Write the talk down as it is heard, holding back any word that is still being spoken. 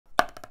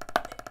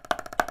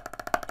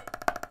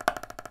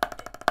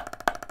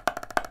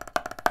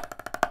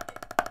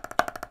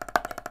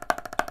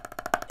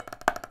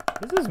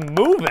This is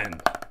moving.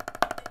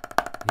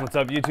 What's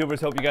up,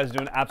 YouTubers? Hope you guys are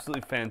doing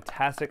absolutely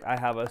fantastic. I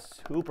have a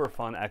super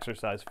fun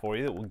exercise for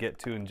you that we'll get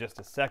to in just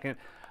a second.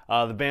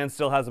 The band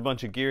still has a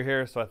bunch of gear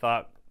here, so I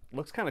thought,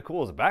 looks kind of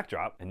cool as a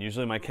backdrop. And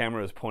usually my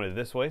camera is pointed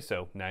this way,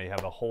 so now you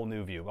have a whole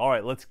new view. All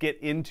right, let's get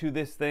into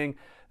this thing.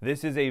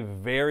 This is a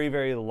very,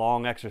 very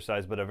long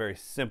exercise, but a very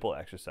simple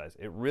exercise.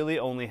 It really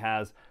only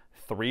has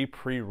three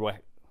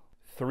prerequisites.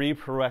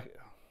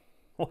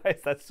 Why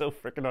is that so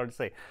freaking hard to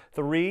say?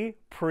 3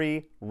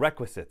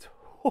 prerequisites.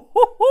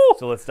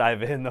 So let's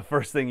dive in. The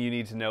first thing you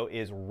need to know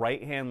is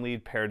right hand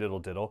lead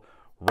paradiddle diddle.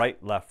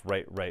 Right, left,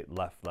 left, right, right,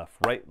 left,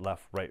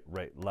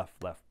 right, left,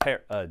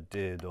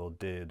 paradiddle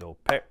diddle,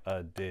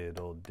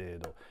 paradiddle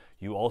diddle.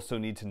 You also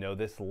need to know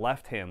this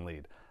left hand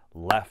lead.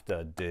 Left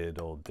a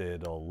diddle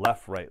diddle,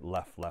 left, right,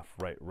 left, left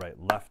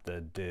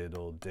a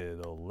diddle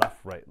diddle,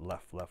 left, right,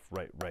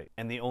 right.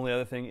 And the only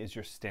other thing is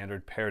your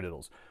standard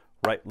paradiddles.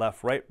 Right,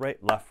 left, right,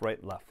 left,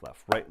 right, left.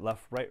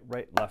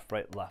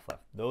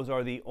 Those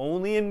are the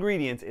only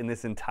ingredients in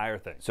this entire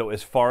thing. So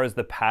as far as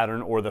the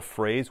pattern or the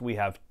phrase, we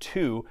have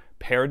 2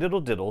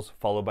 paradiddle diddles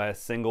followed by a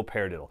single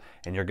paradiddle.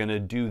 And you're gonna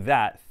do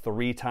that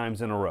 3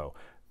 times in a row.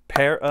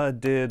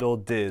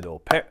 Paradiddle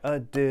diddle,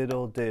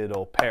 paradiddle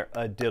diddle,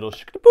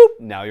 paradiddle boop.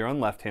 Now you're on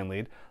left hand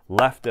lead.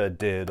 Left a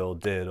diddle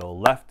diddle,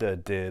 left a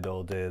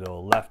diddle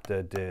diddle, left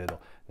a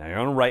diddle. Now you're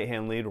on right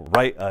hand lead.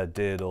 Right a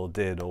diddle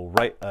diddle,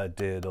 right a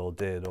diddle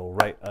diddle,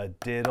 right a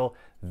diddle.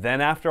 Then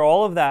after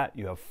all of that,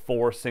 you have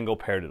 4 single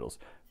paradiddles.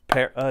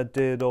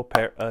 Paradiddle,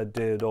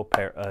 paradiddle,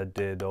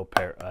 paradiddle,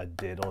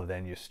 paradiddle.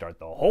 Then you start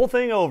the whole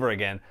thing over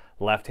again,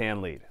 left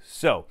hand lead.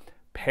 So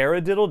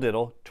paradiddle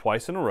diddle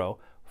twice in a row,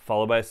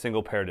 followed by a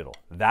single paradiddle.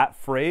 That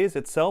phrase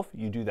itself,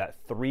 you do that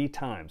 3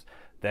 times.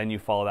 Then you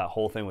follow that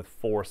whole thing with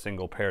 4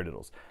 single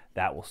paradiddles.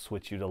 That will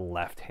switch you to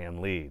left hand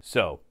lead.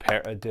 So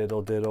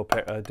paradiddle diddle,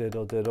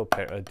 paradiddle diddle,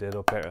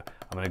 paradiddle, paradiddle.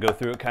 I'm gonna go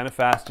through it kind of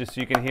fast just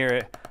so you can hear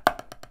it.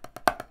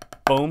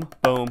 Boom,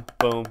 boom,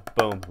 boom,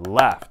 boom.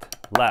 Left,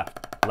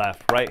 left,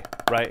 left, right,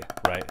 right,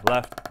 right,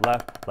 left,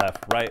 left,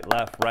 left, right,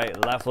 left,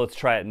 right, left. So let's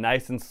try it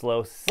nice and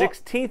slow.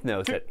 16th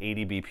notes at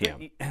 80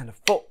 BPM. And a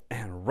full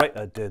and right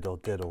a diddle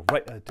diddle,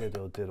 right a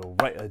diddle diddle,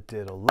 right a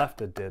diddle,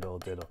 left a diddle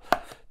diddle,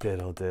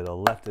 diddle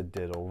diddle, left a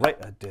diddle, right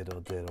a diddle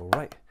diddle,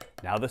 right.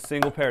 Now the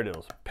single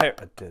paradiddles.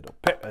 Paradiddle,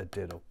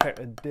 paradiddle,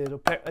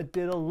 paradiddle,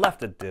 paradiddle,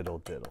 left a diddle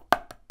diddle.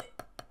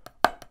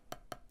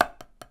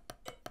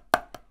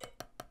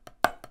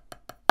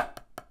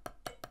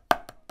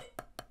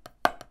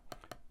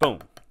 Boom,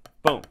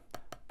 boom,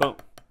 boom,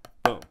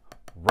 boom.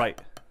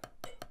 Right,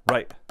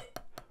 right,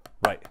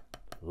 right,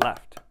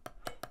 left,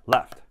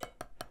 left,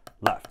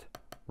 left,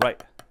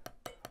 right,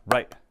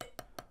 right,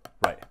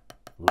 right,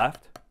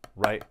 left,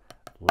 right,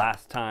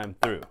 last time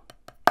through.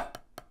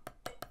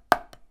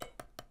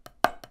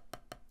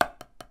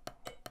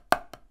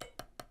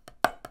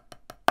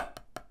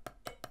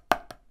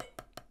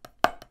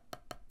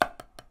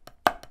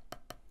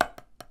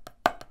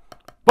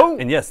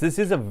 And yes, this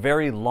is a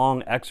very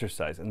long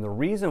exercise, and the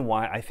reason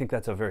why I think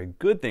that's a very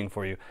good thing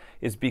for you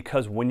is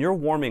because when you're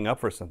warming up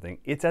for something,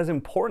 it's as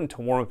important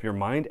to warm up your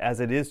mind as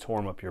it is to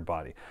warm up your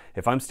body.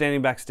 If I'm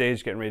standing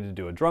backstage getting ready to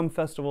do a drum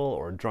festival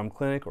or a drum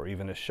clinic or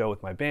even a show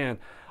with my band,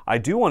 I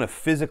do want to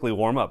physically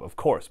warm up, of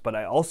course, but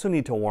I also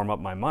need to warm up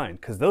my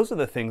mind because those are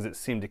the things that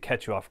seem to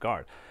catch you off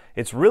guard.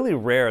 It's really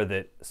rare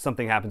that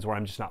something happens where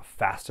I'm just not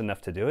fast enough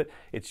to do it.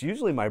 It's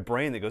usually my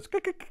brain that goes,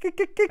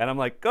 and I'm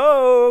like,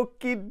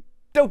 okie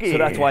dokie. So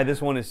that's why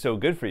this one is so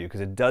good for you,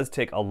 because it does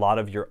take a lot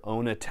of your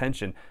own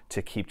attention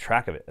to keep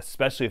track of it,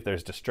 especially if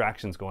there's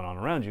distractions going on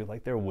around you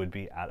like there would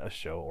be at a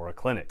show or a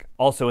clinic.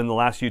 Also, in the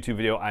last YouTube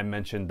video, I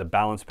mentioned the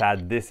balance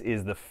pad. This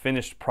is the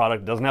finished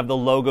product. It doesn't have the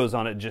logos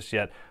on it just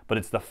yet, but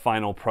it's the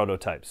final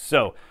prototype.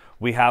 So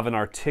we have an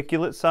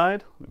articulate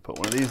side. Let me put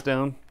one of these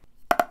down,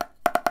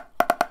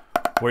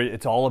 where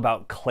it's all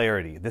about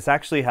clarity. This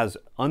actually has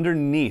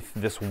underneath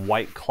this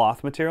white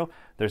cloth material,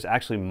 there's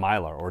actually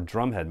mylar or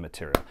drumhead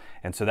material.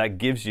 And so that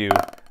gives you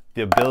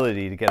the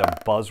ability to get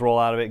a buzz roll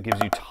out of it, gives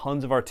you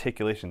tons of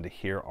articulation to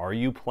hear, are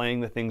you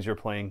playing the things you're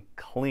playing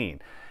clean?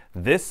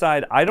 This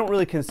side, I don't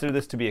really consider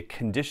this to be a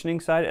conditioning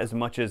side as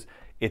much as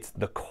it's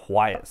the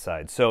quiet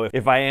side. So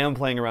if I am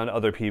playing around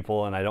other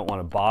people and I don't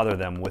want to bother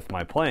them with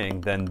my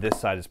playing, then this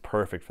side is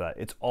perfect for that.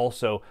 It's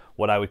also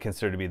what I would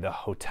consider to be the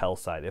hotel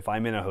side. If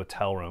I'm in a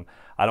hotel room,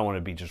 I don't want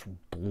to be just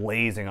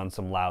blazing on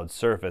some loud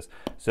surface.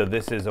 So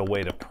this is a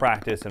way to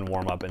practice and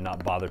warm up and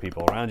not bother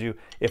people around you.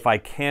 If I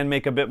can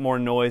make a bit more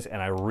noise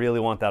and I really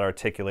want that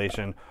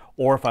articulation,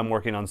 or if I'm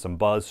working on some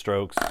buzz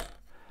strokes,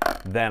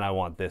 then I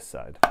want this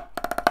side.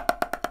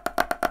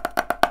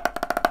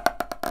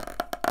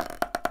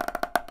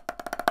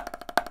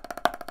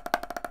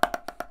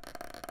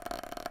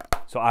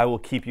 So I will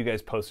keep you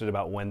guys posted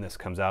about when this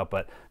comes out,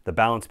 but the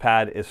balance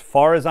pad, as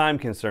far as I'm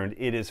concerned,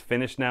 it is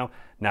finished now.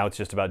 Now it's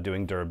just about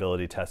doing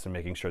durability tests and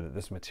making sure that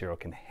this material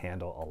can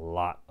handle a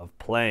lot of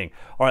playing.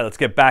 All right, let's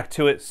get back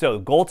to it. So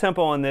goal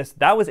tempo on this,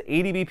 that was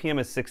 80 BPM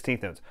as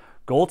 16th notes.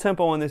 Goal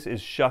tempo on this is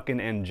shuckin'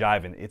 and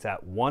jivin'. It's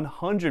at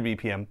 100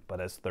 BPM,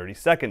 but as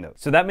 30-second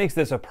notes. So that makes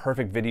this a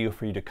perfect video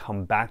for you to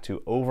come back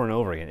to over and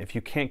over again. If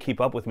you can't keep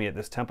up with me at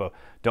this tempo,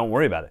 don't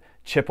worry about it.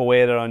 Chip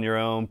away at it on your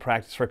own,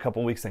 practice for a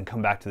couple weeks, then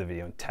come back to the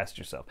video and test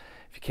yourself.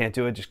 If you can't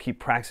do it, just keep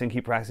practicing,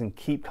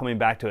 keep coming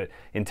back to it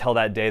until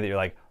that day that you're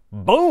like,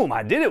 boom,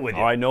 I did it with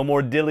you. All right, no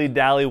more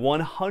dilly-dally,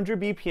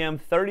 100 BPM,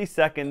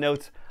 30-second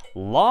notes,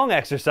 long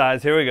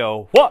exercise. Here we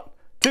go. 1,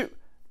 2,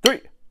 3,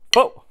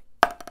 4.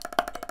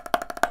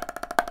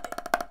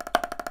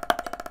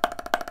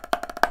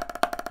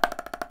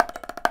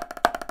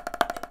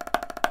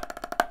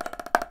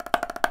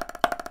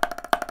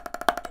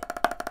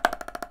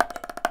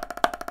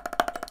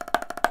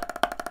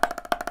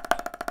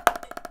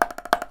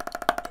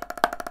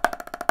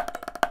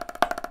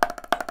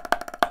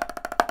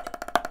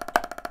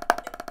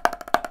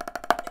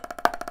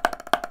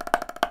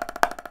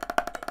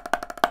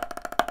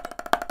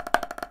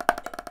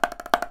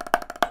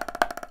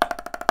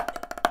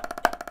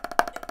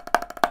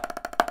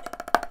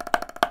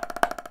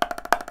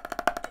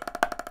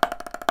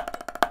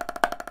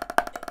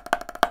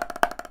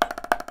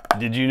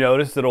 Did you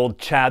notice that old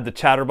Chad the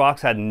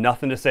Chatterbox had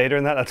nothing to say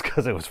during that? That's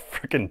because it was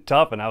freaking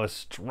tough and I was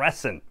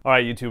stressing. All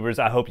right, YouTubers,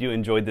 I hope you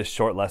enjoyed this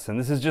short lesson.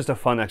 This is just a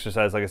fun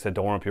exercise. Like I said,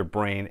 don't warm up your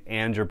brain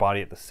and your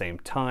body at the same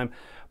time,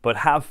 but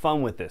have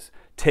fun with this.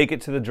 Take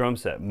it to the drum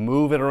set,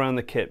 move it around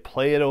the kit,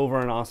 play it over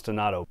in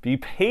ostinato. Be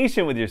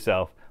patient with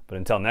yourself, but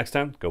until next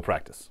time, go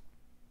practice.